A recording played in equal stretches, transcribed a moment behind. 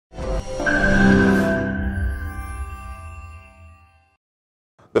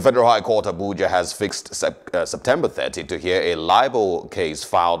The Federal High Court Abuja has fixed September 30 to hear a libel case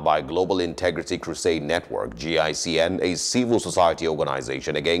filed by Global Integrity Crusade Network, GICN, a civil society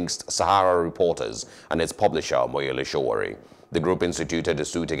organization, against Sahara Reporters and its publisher, Sowore. The group instituted a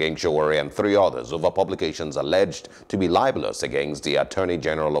suit against Sowore and 3 others over publications alleged to be libelous against the Attorney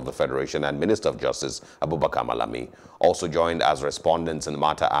General of the Federation and Minister of Justice, Abubakar Malami. Also joined as respondents in the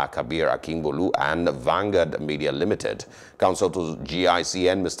matter are Kabir Akingbolu and Vanguard Media Limited. Counsel to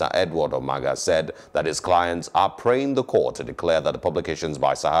GICN, Mr. Edward Omaga, said that his clients are praying the court to declare that the publications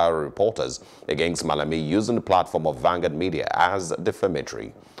by Sahara Reporters against Malami using the platform of Vanguard Media as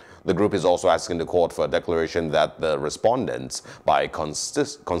defamatory. The group is also asking the court for a declaration that the respondents, by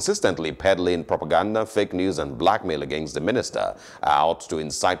consistently peddling propaganda, fake news and blackmail against the minister, are out to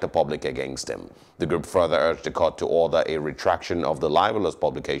incite the public against him. The group further urged the court to order a retraction of the libelous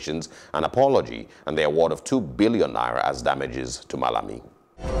publications, an apology, and the award of 2 billion naira as damages to Malami.